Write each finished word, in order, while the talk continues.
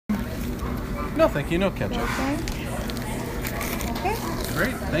No, thank you. No ketchup. Okay. Okay.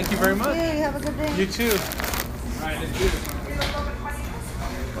 Great. Thank you very much. Yeah, you have a good day. You too.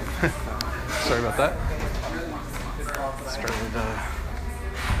 Sorry about that. Started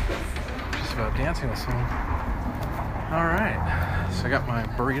just about dancing with someone. All right. So I got my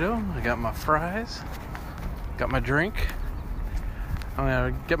burrito. I got my fries. Got my drink. I'm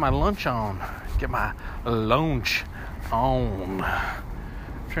gonna get my lunch on. Get my lunch on.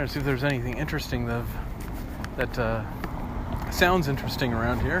 I'm trying to see if there's anything interesting that sounds interesting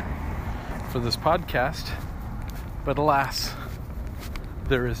around here for this podcast. But alas,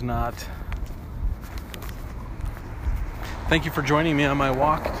 there is not. Thank you for joining me on my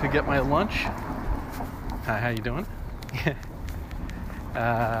walk to get my lunch. Hi, how you doing?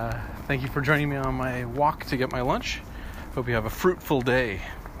 Thank you for joining me on my walk to get my lunch. Hope you have a fruitful day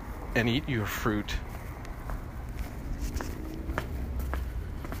and eat your fruit.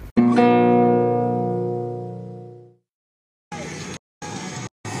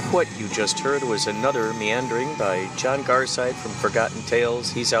 What you just heard was another meandering by John Garside from Forgotten Tales.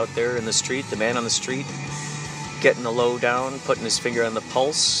 He's out there in the street, the man on the street, getting the lowdown, putting his finger on the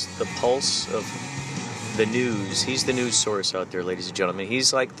pulse of the news. He's the news source out there, ladies and gentlemen.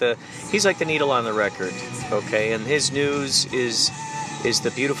 He's like the needle on the record, okay? And his news is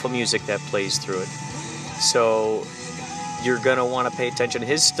the beautiful music that plays through it. So you're gonna want to pay attention to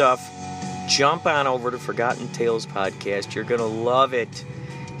his stuff. Jump on over to Forgotten Tales podcast. You're gonna love it.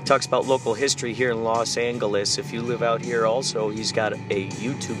 He talks about local history here in Los Angeles. If you live out here also, he's got a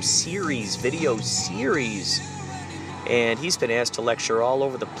YouTube series, video series. And he's been asked to lecture all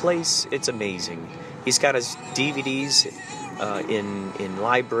over the place. It's amazing. He's got his DVDs in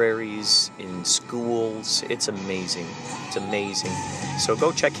libraries, in schools. It's amazing. It's amazing. So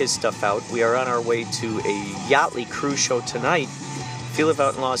go check his stuff out. We are on our way to a Yachtly Cruise Show tonight. If you live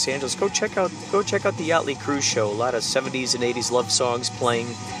out in Los Angeles, go check out the Yachtly Cruise Show. A lot of 70s and 80s love songs playing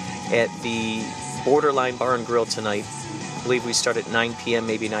at the Borderline Bar and Grill tonight. I believe we start at 9 p.m.,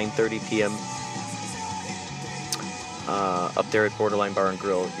 maybe 9:30 p.m. Up there at Borderline Bar and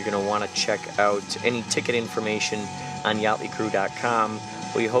Grill. You're going to want to check out any ticket information on yachtlycrew.com.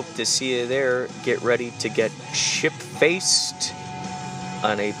 We hope to see you there. Get ready to get ship-faced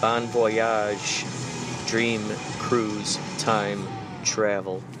on a Bon Voyage dream cruise time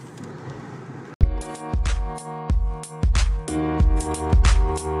travel.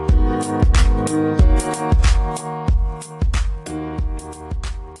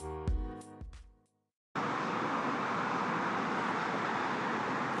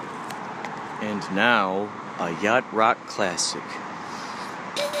 And now, a yacht rock classic.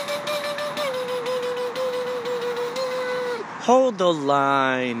 Hold the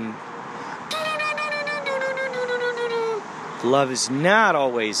line. Love is not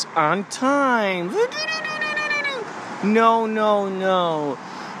always on time. No, no, no.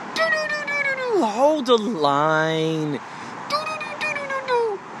 Hold the line.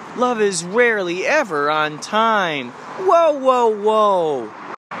 Love is rarely ever on time. Whoa, whoa, whoa.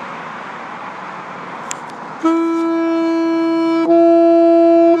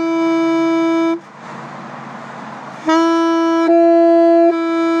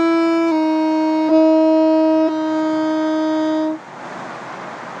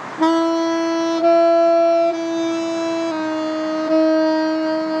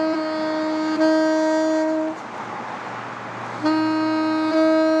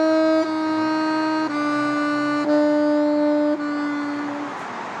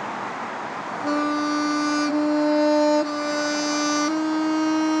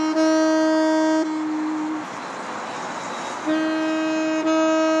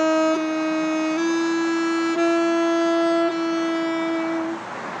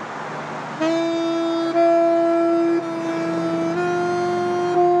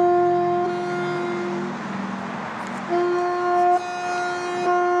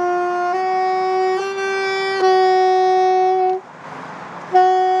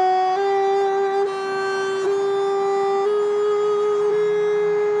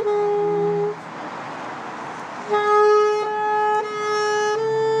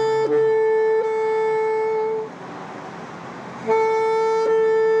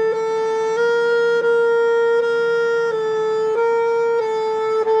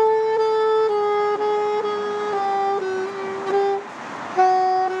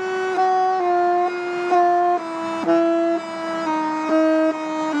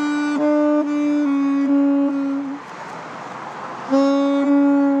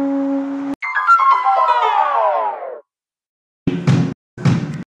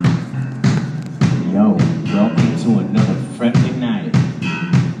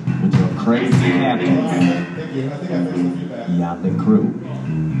 Tracy Captain. Yacht the crew.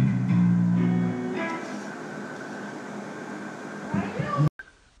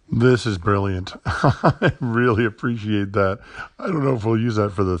 This is brilliant. I really appreciate that. I don't know if we'll use that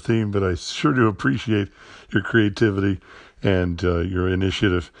for the theme, but I sure do appreciate your creativity and your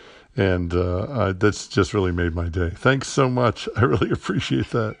initiative. And that's just really made my day. Thanks so much. I really appreciate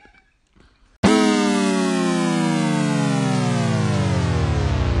that.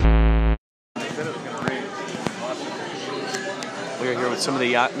 We're here with some of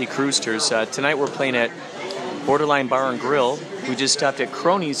the Yachtly Cruisters. Tonight we're playing at Borderline Bar and Grill. We just stopped at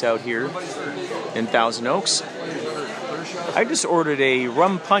Cronies out here in Thousand Oaks. I just ordered a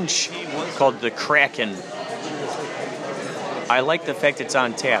rum punch called the Kraken. I like the fact it's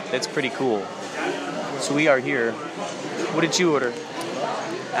on tap. That's pretty cool. So we are here. What did you order?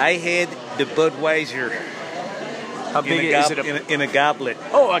 I had the Budweiser. How big is it? In a goblet.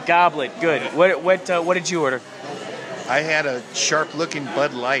 Oh, a goblet. Good. What did you order? I had a sharp-looking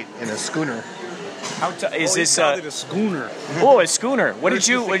Bud Light in a schooner. Is this a schooner? Oh, a schooner. What did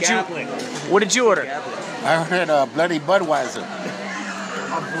you order? I heard a bloody Budweiser.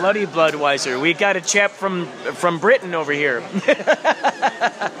 A bloody Budweiser. We got a chap from Britain over here.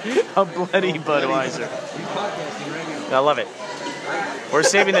 A bloody Budweiser. I love it. We're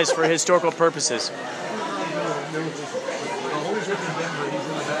saving this for historical purposes.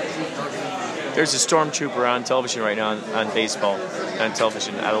 There's a stormtrooper on television right now on baseball. On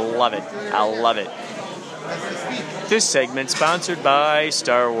television. I love it. I love it. This segment sponsored by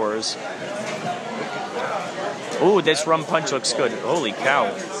Star Wars. Ooh, this rum punch looks good. Holy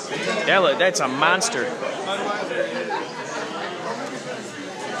cow. That's a monster.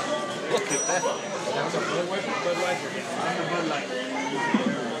 Look at that.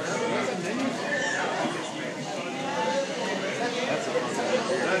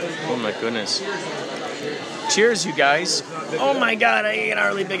 Oh my goodness. Cheers, you guys. Oh my god, I can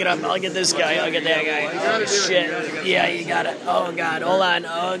hardly pick it up. I'll get this guy. I'll get that guy. Oh shit. Yeah, you got it. Oh god, hold on.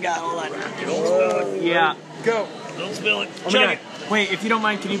 Oh god, hold on. Oh, yeah. Go. Don't spill it. Oh my god. Wait, if you don't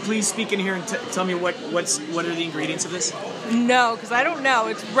mind, can you please speak in here and tell me what are the ingredients of this? No, because I don't know.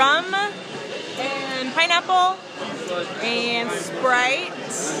 It's rum and pineapple and Sprite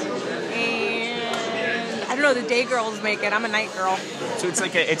and I don't know. The day girls make it. I'm a night girl. So it's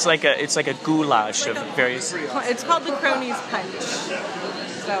like a goulash of various. It's called the Cronies Punch.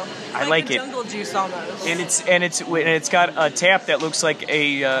 So I like it. Jungle juice almost. And it's got a tap that looks like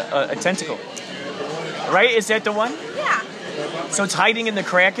a tentacle. Right? Is that the one? Yeah. So it's hiding in the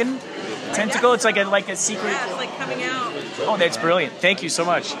Kraken tentacle. It's like a secret. Yeah, it's like coming out. Oh, that's brilliant! Thank you so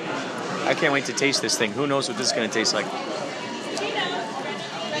much. I can't wait to taste this thing. Who knows what this is going to taste like?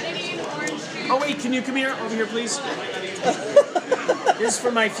 Oh wait, can you come here over here, please? This is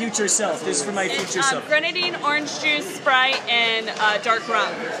for my future self. Grenadine, orange juice, Sprite, and dark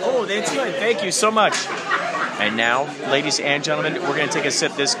rum. Oh, that's good. Thank you so much. And now, ladies and gentlemen, we're going to take a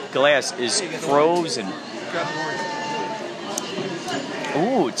sip. This glass is frozen.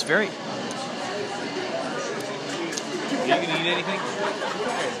 Ooh, it's very... You gonna eat anything?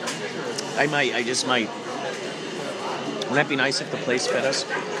 I just might. Wouldn't that be nice if the place fed us?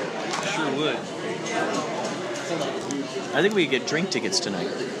 Sure would. I think we could get drink tickets tonight,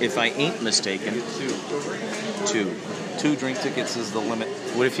 if I ain't mistaken. Two. 2 drink tickets is the limit.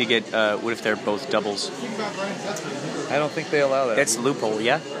 What if you get? What if they're both doubles? I don't think they allow that. That's the loophole,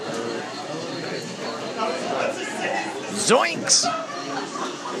 yeah. Zoinks!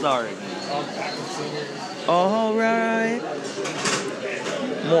 Sorry. All right.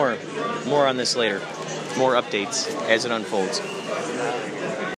 More on this later. More updates as it unfolds.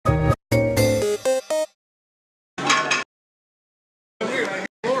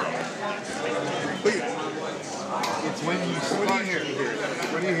 It's when you what do you hear?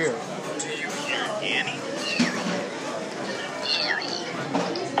 What do you hear? Do you hear Annie?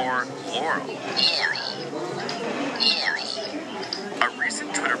 Or Laurel? A recent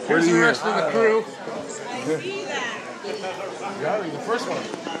Twitter post. Where's the rest of the crew? Gary, the first one.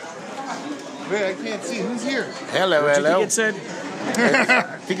 Wait, I can't see. Who's here? Hello. What do you think it said?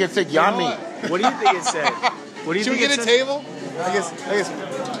 I think it said Yummy. What do you think it said? What do you Should think we get a table? I guess.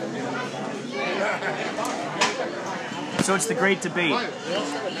 So it's the great debate.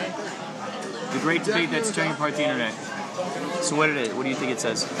 The great debate that's tearing apart the internet. So what do you think it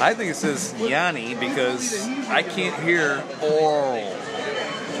says? I think it says Yanni because I can't hear oral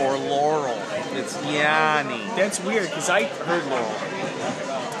or Laurel. It's Yanni. That's weird because I heard Laurel.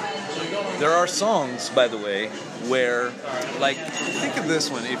 There are songs, by the way, where, like, think of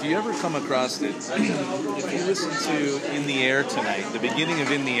this one. If you ever come across it, if you listen to In the Air Tonight, the beginning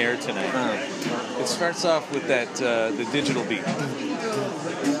of In the Air Tonight, it starts off with that, the digital beat.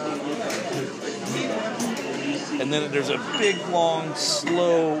 And then there's a big, long,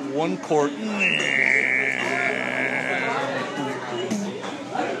 slow, one chord.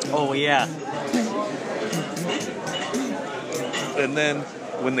 Oh, yeah. And then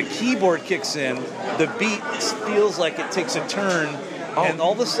when the keyboard kicks in, the beat feels like it takes a turn, and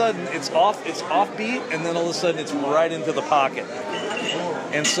all of a sudden it's offbeat, and then all of a sudden it's right into the pocket.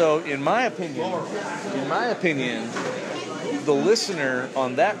 And so, in my opinion, the listener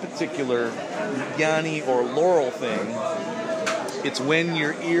on that particular Yanni or Laurel thing, it's when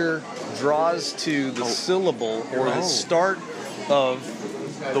your ear draws to the syllable or the start of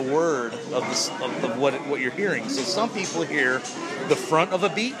the word of what you're hearing. So some people hear the front of a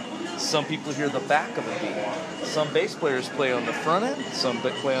beat, some people hear the back of a beat. Some bass players play on the front end, some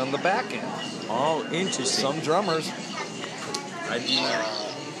play on the back end. Oh, interesting. Some drummers. I do not.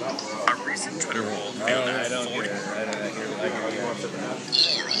 A recent Twitter poll found that 40.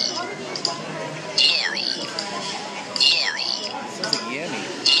 Sounds like Yanni.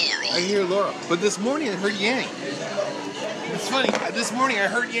 I hear Laura. But this morning I heard Yanni. It's funny. This morning I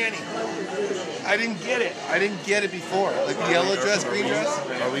heard Yanni. I didn't get it. I didn't get it before. Like the yellow dress, green dress.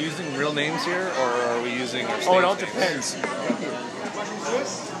 Are we using real names here, or are we using our Oh, it all stage depends. If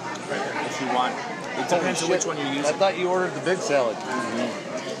you want. It depends on which one you're names? I using. thought you ordered the big salad.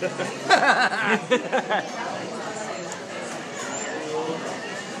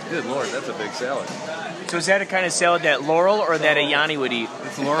 Good Lord, that's a big salad. So is that a kind of salad that Laurel or that a Yanni would eat?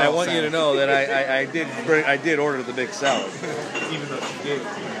 It's Laurel. I want you to know that I did order the big salad, even though she gave it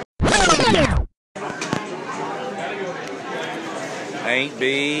to me. Ain't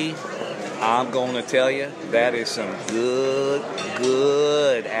B, I'm gonna tell you, that is some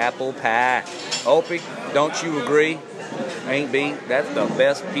good apple pie. Opie, don't you agree? Ain't B, that's the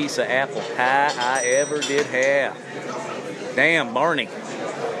best piece of apple pie I ever did have. Damn, Barney,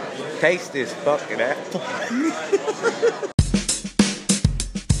 taste this fucking apple.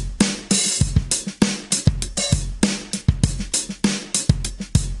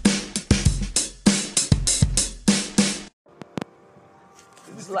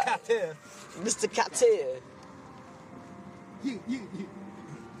 Mr. Carter.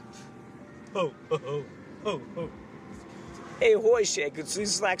 Hey, Hoyshek,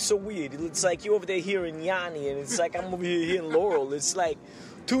 it's like so weird. It's like you're over there hearing Yanni, and it's like I'm over here hearing Laurel. It's like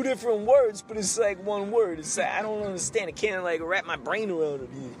two different words, but it's like one word. It's like I don't understand. I can't like wrap my brain around it.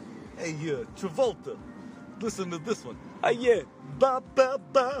 Hey, Travolta, listen to this one. Yeah. Ba ba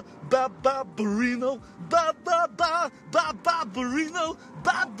ba ba ba burrino, ba ba ba ba ba burrino,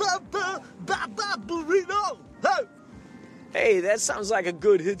 ba ba ba ba ba burrino. Hey, Hey, that sounds like a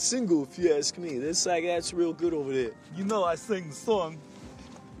good hit single, if you ask me. That's real good over there. you know I sang the song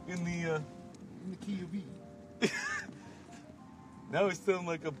in the. In the key of B. Now I sound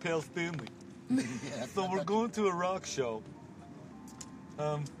like a Pale Stanley. So we're going to a rock show.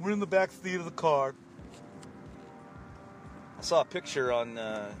 We're in the back seat of the car. I saw a picture on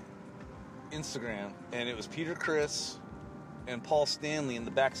Instagram, and it was Peter Criss and Paul Stanley in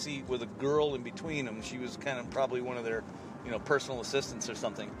the back seat with a girl in between them. She was kind of probably one of their, personal assistants or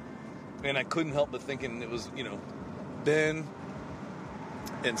something. And I couldn't help but thinking it was, Ben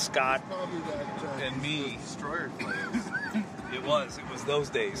and Scott and me. Destroyer It was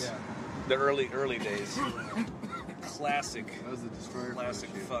those days. Yeah. The early days. Classic. That was the Destroyer Classic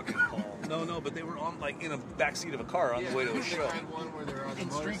flight, fucking Paul. No, but they were on in a backseat of a car on the way to a show. One where they're on the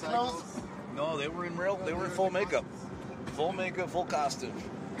street motorcycles. No, they were in full makeup. Full makeup, full costume.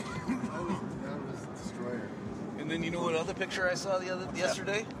 That was Destroyer. And then you know what other picture I saw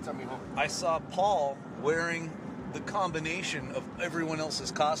yesterday? Tell me home. I saw Paul wearing the combination of everyone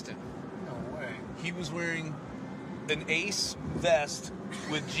else's costume. No way. He was wearing an Ace vest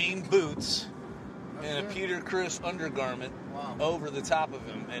with jean boots and a Peter Criss undergarment over the top of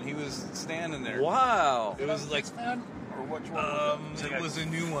him, and he was standing there. Wow. It was like, Or which one? it was a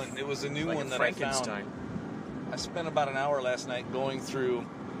new one. It was a new one that Frankenstein. I found. I spent about an hour last night going through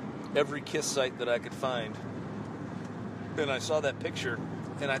every Kiss site that I could find, and I saw that picture,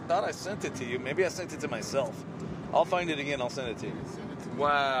 and I thought I sent it to you. Maybe I sent it to myself. I'll find it again. I'll send it to you.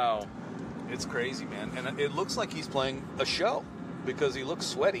 Wow. It's crazy, man, and it looks like he's playing a show because he looks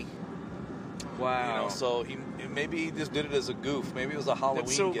sweaty. Wow. So maybe he just did it as a goof. Maybe it was a Halloween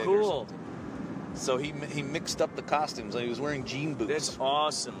That's so gig or cool. something. So he mixed up the costumes. He was wearing jean boots. That's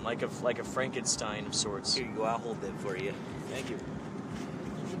awesome. Like a Frankenstein of sorts. Here you go. I'll hold that for you. Thank you.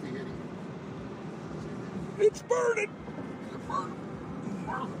 You should be hitting. It's burning.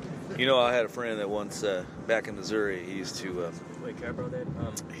 You know, I had a friend that once, back in Missouri, he used to... Wait, can I borrow that?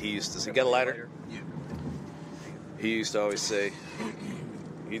 He used to say, got a lighter? He used to always say,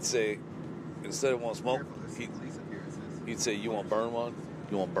 he'd say, instead of want to smoke, he'd say, you want to burn one?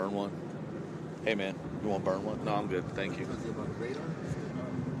 You want to burn one? Hey, man, you want to burn one? No, I'm good, thank you.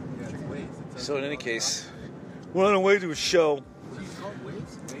 So in any case, we're on our way to a show.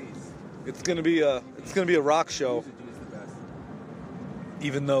 It's gonna be a rock show,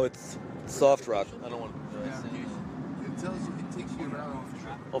 even though it's soft rock. I don't want. It takes you around.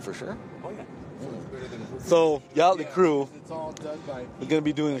 Oh, for sure. Oh yeah. So Yachtly Crew is gonna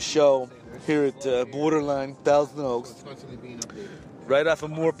be doing a show here at Borderline Thousand Oaks, right off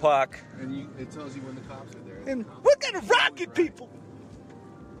of Moore Park. And it tells you when the cops are there. And we're gonna rock it, people.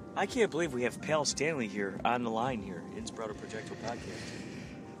 I can't believe we have Pal Stanley here on the line here. It's Brother Projectile Podcast.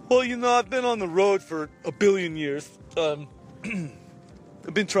 Well, you know, I've been on the road for a billion years. I've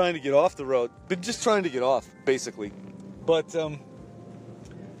been trying to get off the road. Been just trying to get off, basically. But,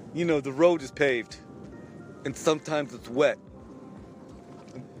 you know, the road is paved. And sometimes it's wet.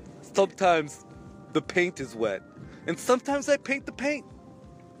 Sometimes the paint is wet. And sometimes I paint the paint.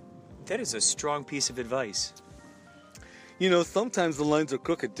 That is a strong piece of advice. You know, sometimes the lines are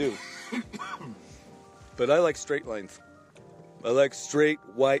crooked, too. But I like straight lines. I like straight,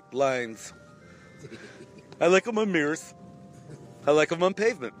 white lines. I like them on mirrors. I like them on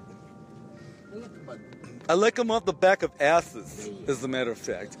pavement. I like them off the back of asses, as a matter of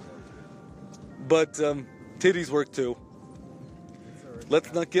fact. But titties work too.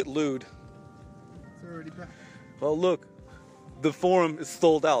 Let's not get lewd. Well, look, the forum is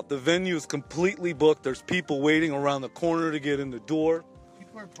sold out. The venue is completely booked. There's people waiting around the corner to get in the door.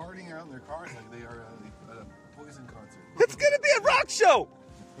 People are partying out in their cars like they are at a Poison concert. It's gonna be a rock show!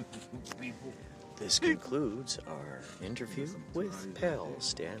 This concludes our interview with Pal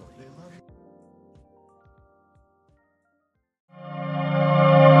Stanley.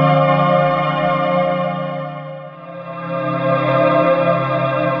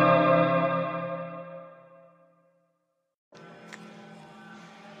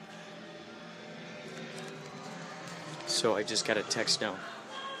 So I just got a text now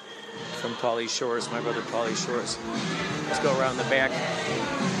from Pauly Shores, my brother Pauly Shores. Let's go around the back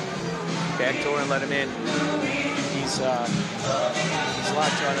door and let him in. He's locked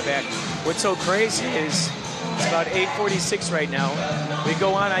on the back. What's so crazy is it's about 8:46 right now. We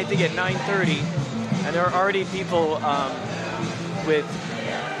go on, I think, at 9:30, and there are already people with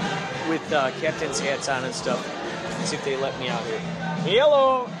captain's hats on and stuff. Let's see if they let me out here.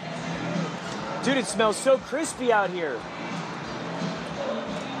 Hello, dude! It smells so crispy out here.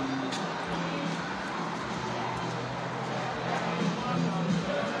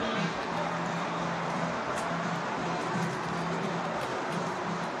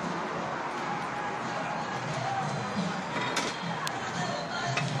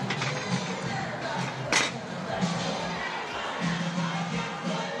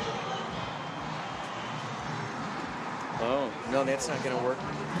 Oh, no, that's not going to work.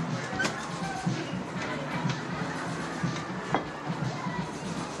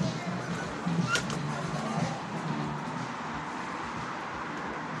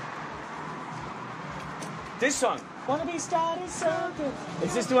 This song. Wanna be started so good.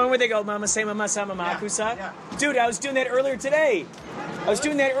 Is this the one where they go, Mama say Mama Sama Makusa? Yeah. Dude, I was doing that earlier today. I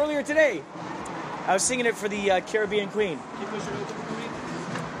was singing it for the Caribbean Queen.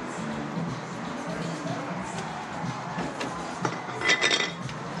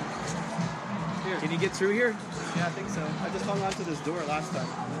 Can you get through here? Yeah, I think so. I just hung onto this door last time.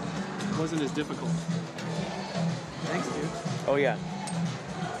 It wasn't as difficult. Thanks, dude. Oh, yeah.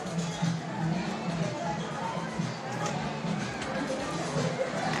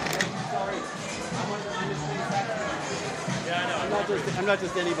 I'm not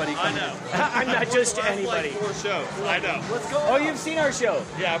just anybody. I know. I'm not just anybody. Like 4 shows. I know. What's going on? Oh, you've seen our show?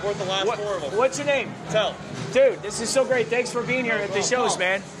 Yeah, I've worked the last 4 of them. What's your name? Tell. Dude, this is so great. Thanks for being here at the shows,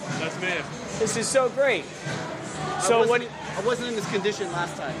 man. That's me. This is so great. So I wasn't in this condition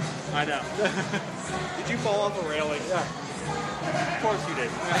last time. I know. Did you fall off a railing? Yeah. Of course you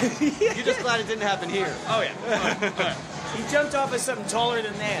did. You're just glad it didn't happen here. Oh, yeah. He jumped off of something taller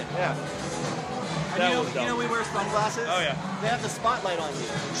than that. Yeah. And you know we wear sunglasses? Oh, yeah. They have the spotlight on me.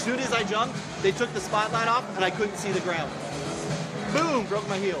 As soon as I jumped, they took the spotlight off, and I couldn't see the ground. Boom! Broke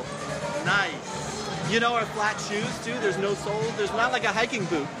my heel. Nice. You know our flat shoes, too? There's no sole. There's not like a hiking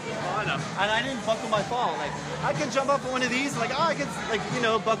boot. Oh, I know. And I didn't buckle my fall. Like, I could jump off of one of these, like, I could, like, you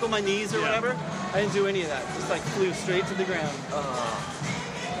know, buckle my knees or whatever. I didn't do any of that. Just, like, flew straight to the ground.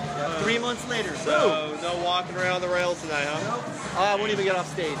 3 months later. So, no walking around the rails tonight, huh? Nope. I won't even get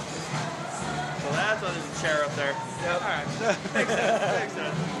off stage. So that's why there's a chair up there. Yep. All right. Makes sense. Makes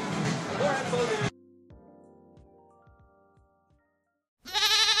sense.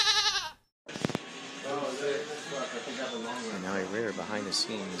 And now a rare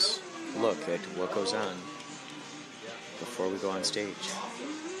behind-the-scenes look at what goes on before we go on stage.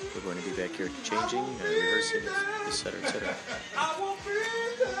 We're going to be back here changing and rehearsing, etc., etc.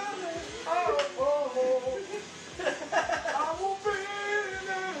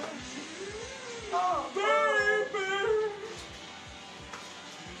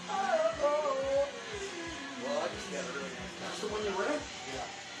 That's the one you wear? Yeah.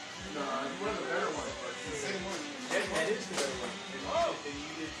 No, one of the better ones, but it's the same one. That is the better one. Oh! And you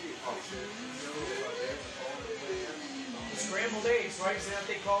did too. Oh, shit. The scrambled eggs, right? Is that what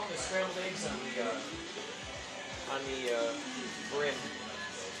they call them? The scrambled eggs on the brim.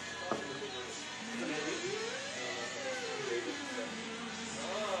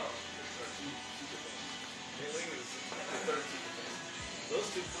 Those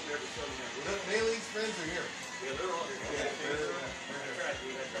two come every Sunday. Bailey's friends are here. Yeah, they're all here. Yeah, that's right.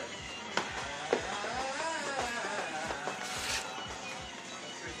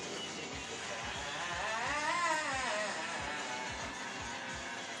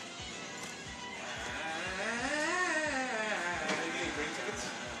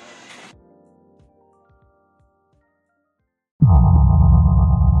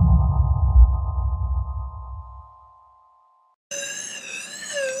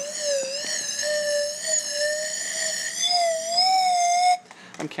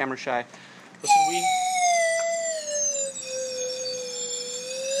 I'm camera shy. Listen, we...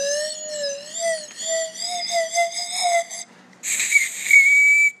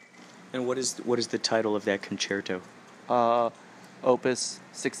 And what is the title of that concerto? Opus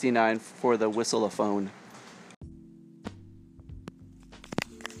 69 for the whistleophone.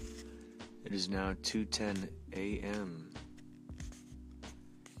 It is now 2:10 a.m.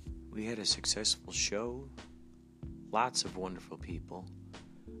 We had a successful show. Lots of wonderful people.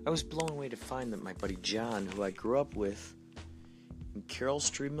 I was blown away to find that my buddy John, who I grew up with in Carroll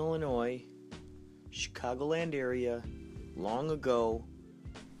Stream, Illinois, Chicagoland area, long ago,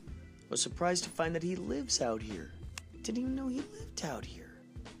 was surprised to find that he lives out here. Didn't even know he lived out here.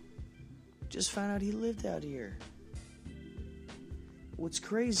 Just found out he lived out here. What's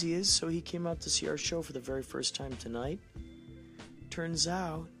crazy is, so he came out to see our show for the very first time tonight. Turns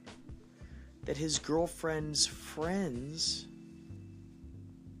out that his girlfriend's friends,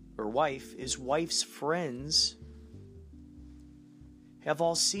 or wife, his wife's friends, have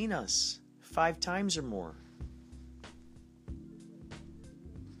all seen us 5 times or more.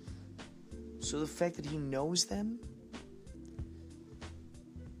 So the fact that he knows them,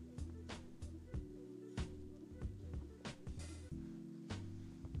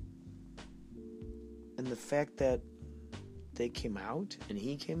 and the fact that they came out and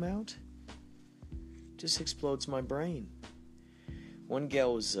he came out, just explodes my brain. One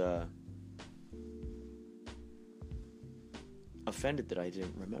gal was offended that I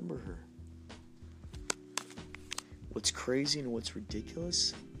didn't remember her. What's crazy and what's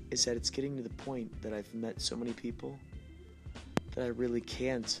ridiculous is that it's getting to the point that I've met so many people that I really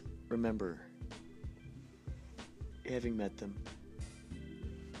can't remember having met them.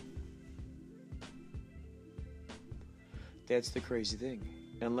 That's the crazy thing.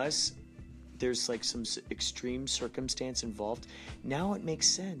 Unless there's like some extreme circumstance involved, now it makes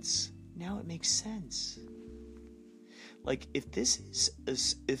sense. Now it makes sense. Like if this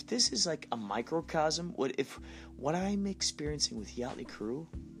is like a microcosm, what I'm experiencing with Yachtly Crew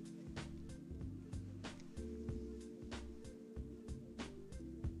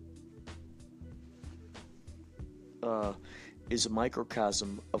is a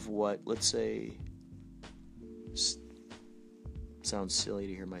microcosm of what, let's say, sounds silly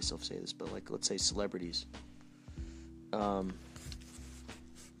to hear myself say this, but like, let's say celebrities.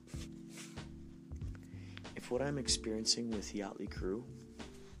 If what I'm experiencing with Yachtly Crew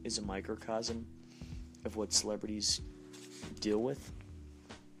is a microcosm of what celebrities deal with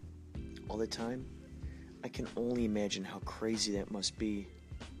all the time, I can only imagine how crazy that must be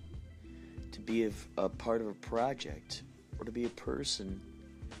to be a part of a project, or to be a person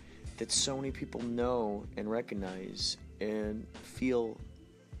that so many people know and recognize and feel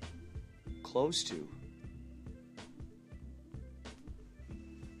close to.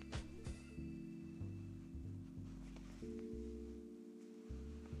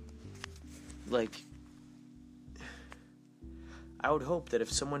 Like, I would hope that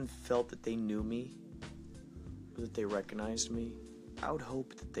if someone felt that they knew me, or that they recognized me, I would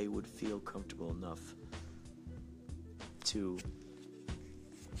hope that they would feel comfortable enough to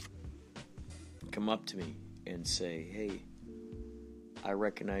come up to me and say, hey, I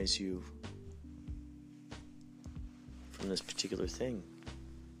recognize you from this particular thing.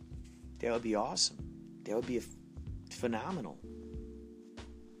 That would be awesome. That would be phenomenal.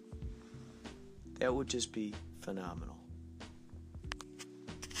 That would just be phenomenal.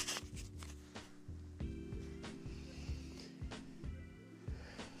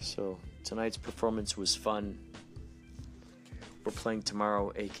 So tonight's performance was fun. We're playing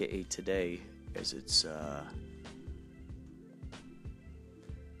tomorrow, aka today, as it's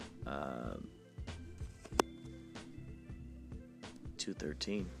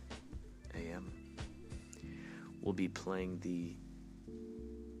 2:13 a.m. We'll be playing the...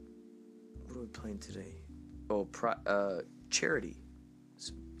 What are we playing today? Oh, charity.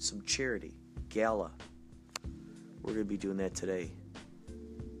 Some charity. Gala. We're going to be doing that today.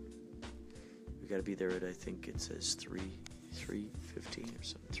 We got to be there at, I think it says 3:15 or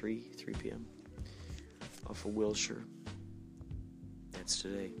something. 3 p.m. off of Wilshire. That's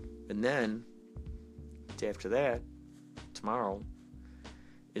today. And then, day after that, tomorrow,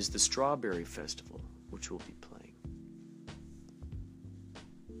 is the Strawberry Festival, which we'll be playing.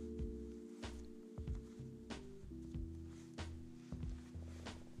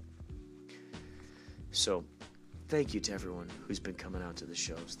 So, thank you to everyone who's been coming out to the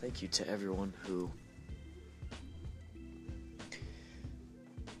shows. Thank you to everyone who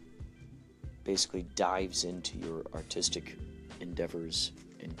basically dives into your artistic endeavors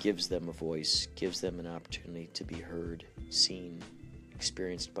and gives them a voice, gives them an opportunity to be heard, seen,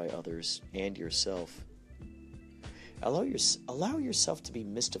 experienced by others and yourself. Allow yourself to be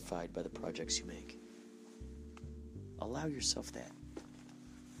mystified by the projects you make. Allow yourself that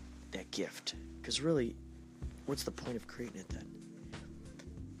gift. Because really, what's the point of creating it then?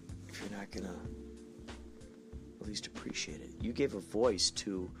 If you're not gonna at least appreciate it. You gave a voice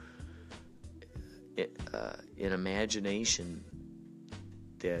to an imagination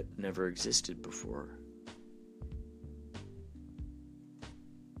that never existed before.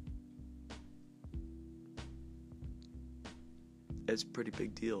 That's a pretty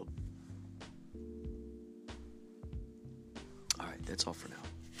big deal. Alright, that's all for now.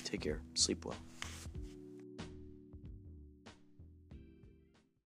 Take care. Sleep well.